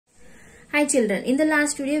Hi children, in the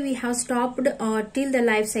last video we have stopped till the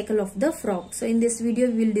life cycle of the frog. So in this video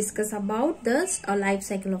we will discuss about the life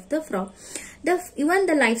cycle of the frog. Even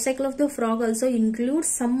the life cycle of the frog also includes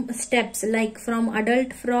some steps, like from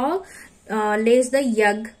adult frog lays the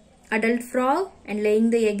egg. Adult frog and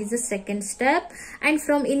laying the egg is the second step, and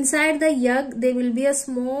from inside the egg there will be a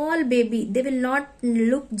small baby. They will not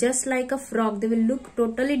look just like a frog, they will look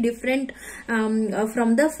totally different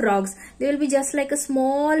from the frogs. They will be just like a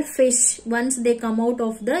small fish once they come out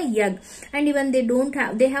of the egg, and even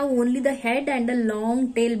they have only the head and a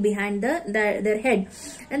long tail behind their head.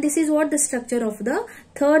 And this is what the structure of the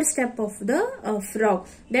third step of the frog,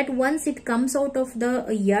 that once it comes out of the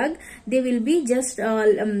egg, they will be just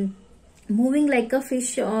moving like a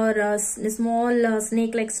fish or a small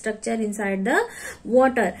snake-like structure inside the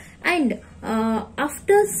water. And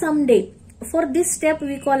after some day, for this step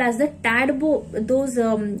we call as the tadpole. Those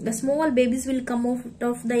the small babies will come out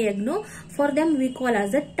of the egg. No, for them we call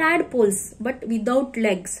as the tadpoles, but without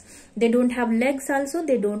legs. They don't have legs also,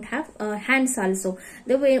 they don't have hands also.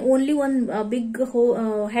 The way only one big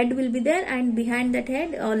head will be there, and behind that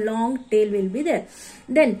head a long tail will be there.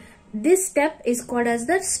 Then this step is called as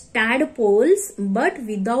the tadpoles, but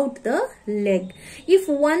without the leg. If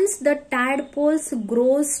once the tadpoles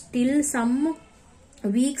grows till some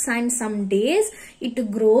weeks and some days, it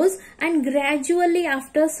grows, and gradually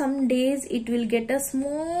after some days it will get a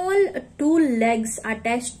small two legs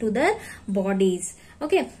attached to their bodies.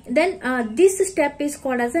 Okay, then this step is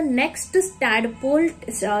called as the next tadpole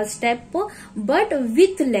step, but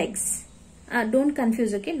with legs. Don't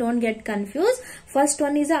confuse, okay, don't get confused. First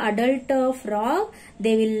one is a adult frog.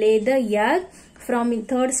 They will lay the egg. From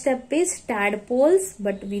third step is tadpoles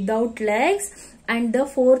but without legs, and the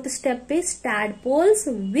fourth step is tadpoles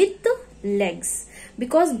with legs.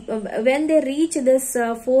 Because when they reach this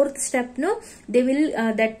fourth step, no, they will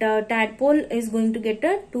tadpole is going to get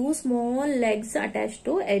two small legs attached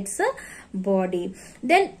to its body.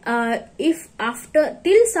 Then if after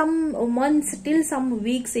till some months, till some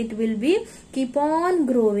weeks, it will be keep on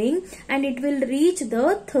growing, and it will reach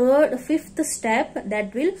the fifth step,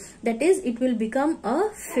 that is it will become a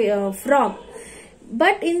frog.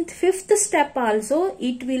 But in fifth step also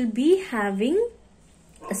it will be having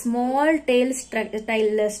a small tail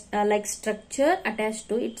like structure attached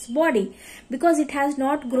to its body, because it has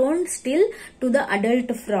not grown still to the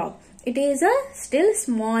adult frog. It is a still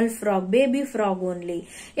small frog, baby frog only.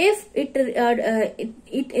 If it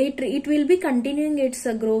will be continuing its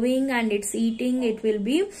growing and its eating, it will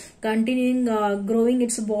be continuing growing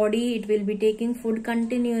its body, it will be taking food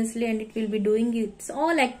continuously, and it will be doing its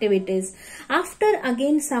all activities. After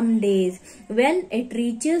again some days, when it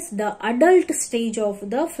reaches the adult stage of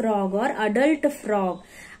the frog or adult frog,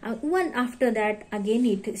 one after that again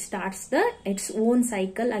it starts its own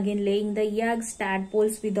cycle, again laying the eggs,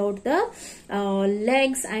 tadpoles without the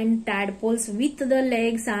legs and tadpoles with the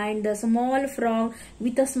legs, and the small frog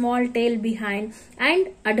with a small tail behind, and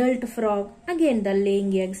adult frog again the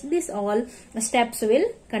laying eggs. This all steps will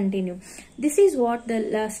continue. This is what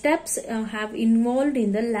the steps have involved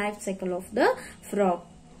in the life cycle of the frog.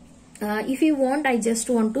 If you want, I just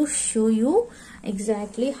want to show you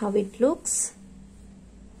exactly how it looks.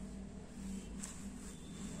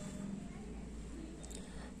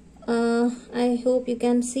 I hope you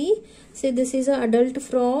can see. See, this is an adult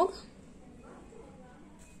frog,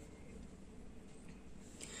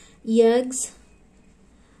 eggs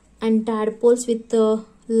and tadpoles with the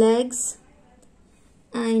legs,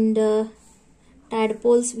 and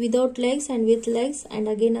tadpoles without legs and with legs, and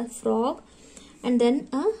again a frog, and then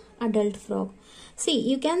a adult frog. See,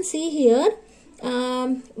 you can see here,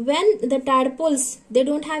 when the tadpoles, they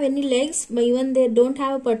don't have any legs, but even they don't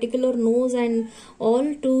have a particular nose and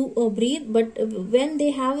all to breathe, but when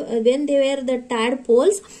they were the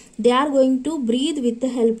tadpoles, they are going to breathe with the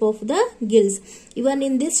help of the gills, even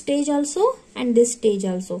in this stage also and this stage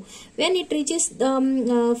also. When it reaches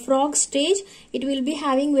the frog stage, it will be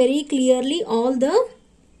having very clearly all the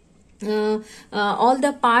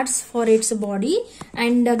parts for its body,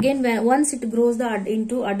 and again once it grows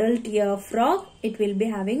into adult frog, it will be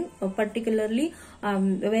having particularly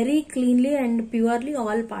very cleanly and purely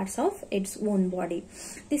all parts of its own body.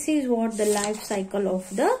 This is what the life cycle of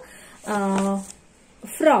the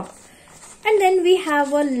frog. And then we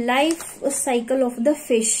have a life cycle of the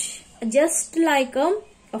fish. Just like a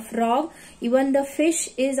frog, even the fish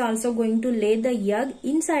is also going to lay the egg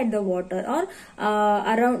inside the water, or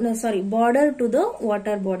border to the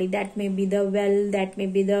water body. That may be the well, that may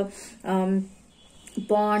be the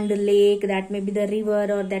pond, lake, that may be the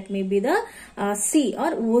river, or that may be the sea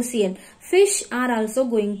or ocean. Fish are also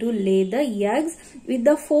going to lay the eggs. With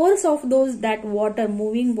the force of that water,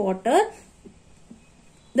 moving water,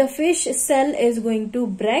 the fish cell is going to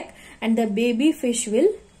break and the baby fish will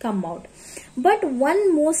come out. But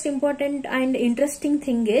one most important and interesting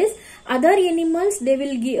thing is, other animals, they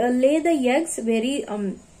will lay the eggs very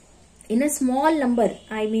in a small number.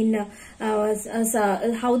 I mean,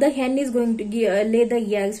 how the hen is going to lay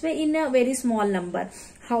the eggs in a very small number.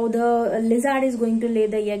 How the lizard is going to lay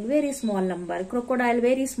the egg, very small number. Crocodile,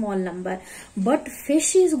 very small number. But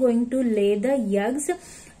fish is going to lay the eggs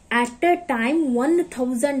at a time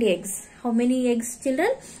 1000 eggs. How many eggs,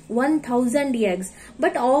 children? 1000 eggs.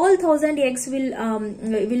 But all 1000 eggs will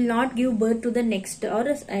not give birth to the next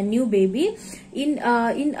or a new baby. In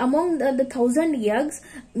among the 1000 eggs,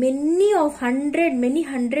 many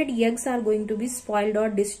hundred eggs are going to be spoiled or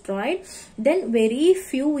destroyed. Then very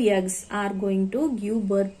few eggs are going to give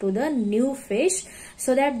birth to the new fish,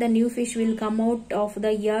 so that the new fish will come out of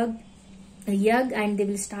the egg and they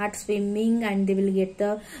will start swimming and they will get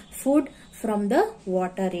the food from the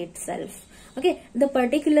water itself. Okay,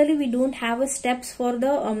 particularly we don't have steps for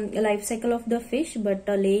the life cycle of the fish, but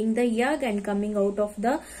laying the egg and coming out of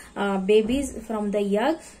the babies from the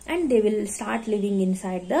egg, and they will start living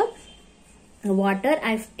inside the water.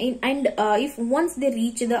 And if once they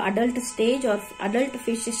reach the adult stage or adult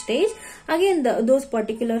fish stage, again those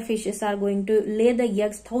particular fishes are going to lay the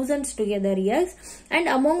eggs, thousands together eggs, and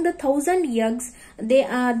among the 1000 eggs,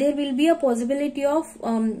 there will be a possibility of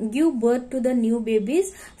give birth to the new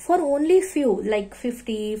babies for only few, like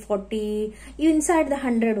 50, 40, inside the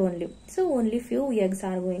 100 only. So only few eggs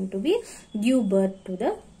are going to be give birth to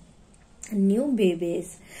the new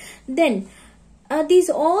babies. Then these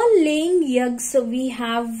all laying eggs we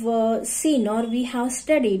have seen or we have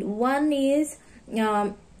studied. One is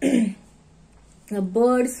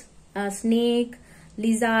birds, snake,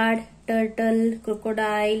 lizard, turtle,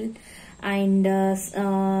 crocodile, and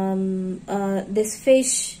this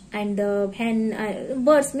fish and the hen.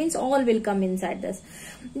 Birds means all will come inside this.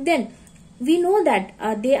 Then we know that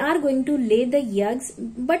they are going to lay the eggs,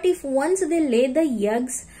 but if once they lay the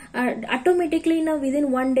eggs, automatically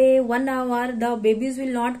within 1 day, 1 hour, the babies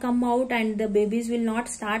will not come out and the babies will not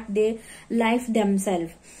start their life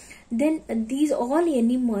themselves. Then these all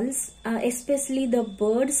animals, especially the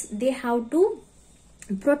birds, they have to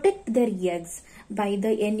protect their eggs by the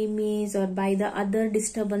enemies or by the other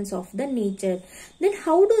disturbance of the nature. Then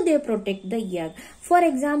how do they protect the egg? For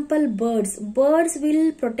example, birds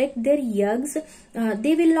will protect their eggs.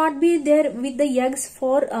 They will not be there with the eggs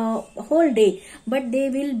for a whole day, but they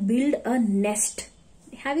will build a nest.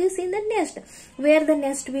 Have you seen the nest? Where the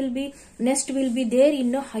nest will be there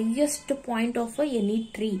in the highest point of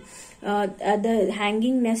any tree. The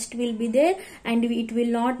hanging nest will be there, and it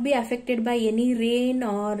will not be affected by any rain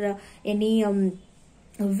or any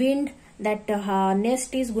wind. That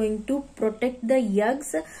nest is going to protect the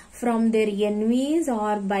eggs from their enemies,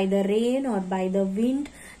 or by the rain or by the wind.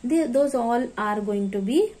 Those all are going to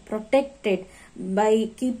be protected by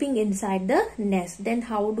keeping inside the nest. Then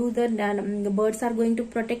how do the birds are going to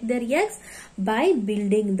protect their eggs? By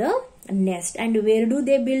building the nest. And where do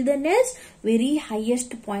they build the nest? Very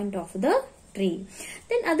highest point of the tree.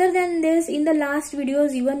 Then other than this, in the last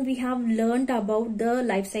videos even we have learnt about the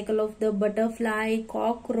life cycle of the butterfly,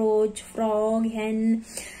 cockroach, frog, hen,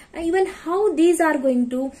 even how these are going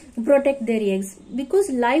to protect their eggs, because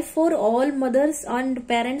life for all mothers and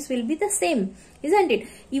parents will be the same, isn't it?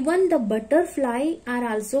 Even the butterfly are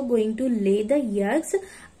also going to lay the eggs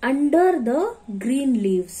under the green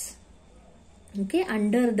leaves. Okay,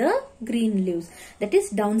 under the green leaves, that is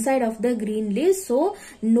downside of the green leaves, so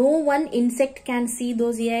no one insect can see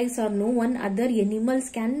those eggs, or no one other animals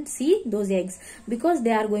can see those eggs, because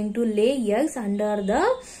they are going to lay eggs under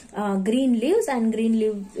the green leaves, and green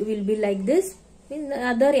leaf will be like this.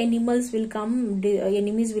 Other animals will come, the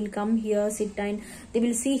enemies will come here, sit, and they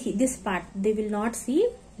will see this part, they will not see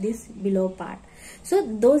this below part. So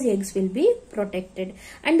those eggs will be protected.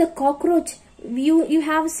 And the cockroach, you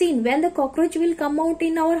have seen when the cockroach will come out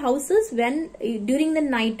in our houses, when during the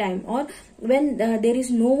night time, or when there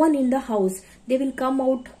is no one in the house, they will come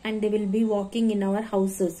out and they will be walking in our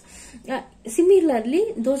houses.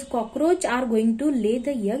 Similarly, those cockroach are going to lay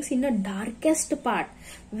the eggs in the darkest part,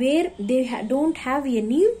 where they don't have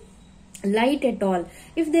any light at all.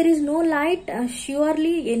 If there is no light,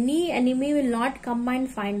 surely any enemy will not come and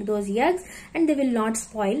find those eggs, and they will not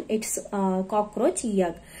spoil its cockroach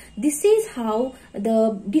egg. This is how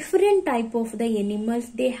the different type of the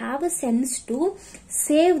animals, they have a sense to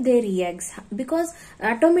save their eggs, because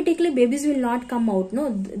automatically babies will not come out.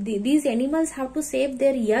 No, these animals have to save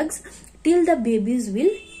their eggs till the babies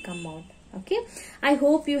will come out. Okay, I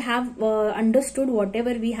hope you have understood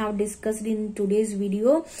whatever we have discussed in today's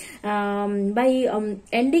video. By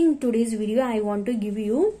ending today's video, I want to give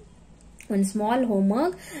you one small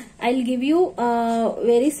homework. I'll give you a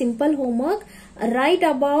very simple homework. Write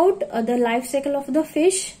about the life cycle of the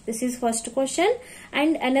fish. This is first question,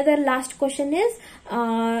 and another last question is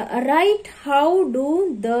write how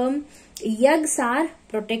do the eggs are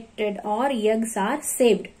protected or eggs are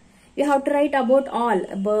saved. You have to write about all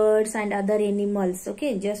birds and other animals.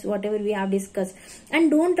 Okay, just whatever we have discussed, and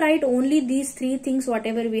don't write only these 3 things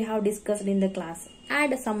whatever we have discussed in the class.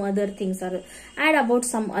 Add some other things, or add about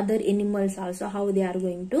some other animals also, how they are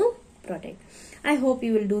going to protect. I hope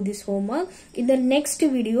you will do this homework. In the next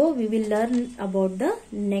video we will learn about the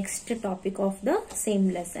next topic of the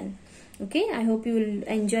same lesson. Okay, I hope you will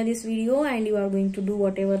enjoy this video and you are going to do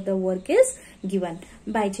whatever the work is given.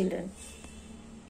 Bye children.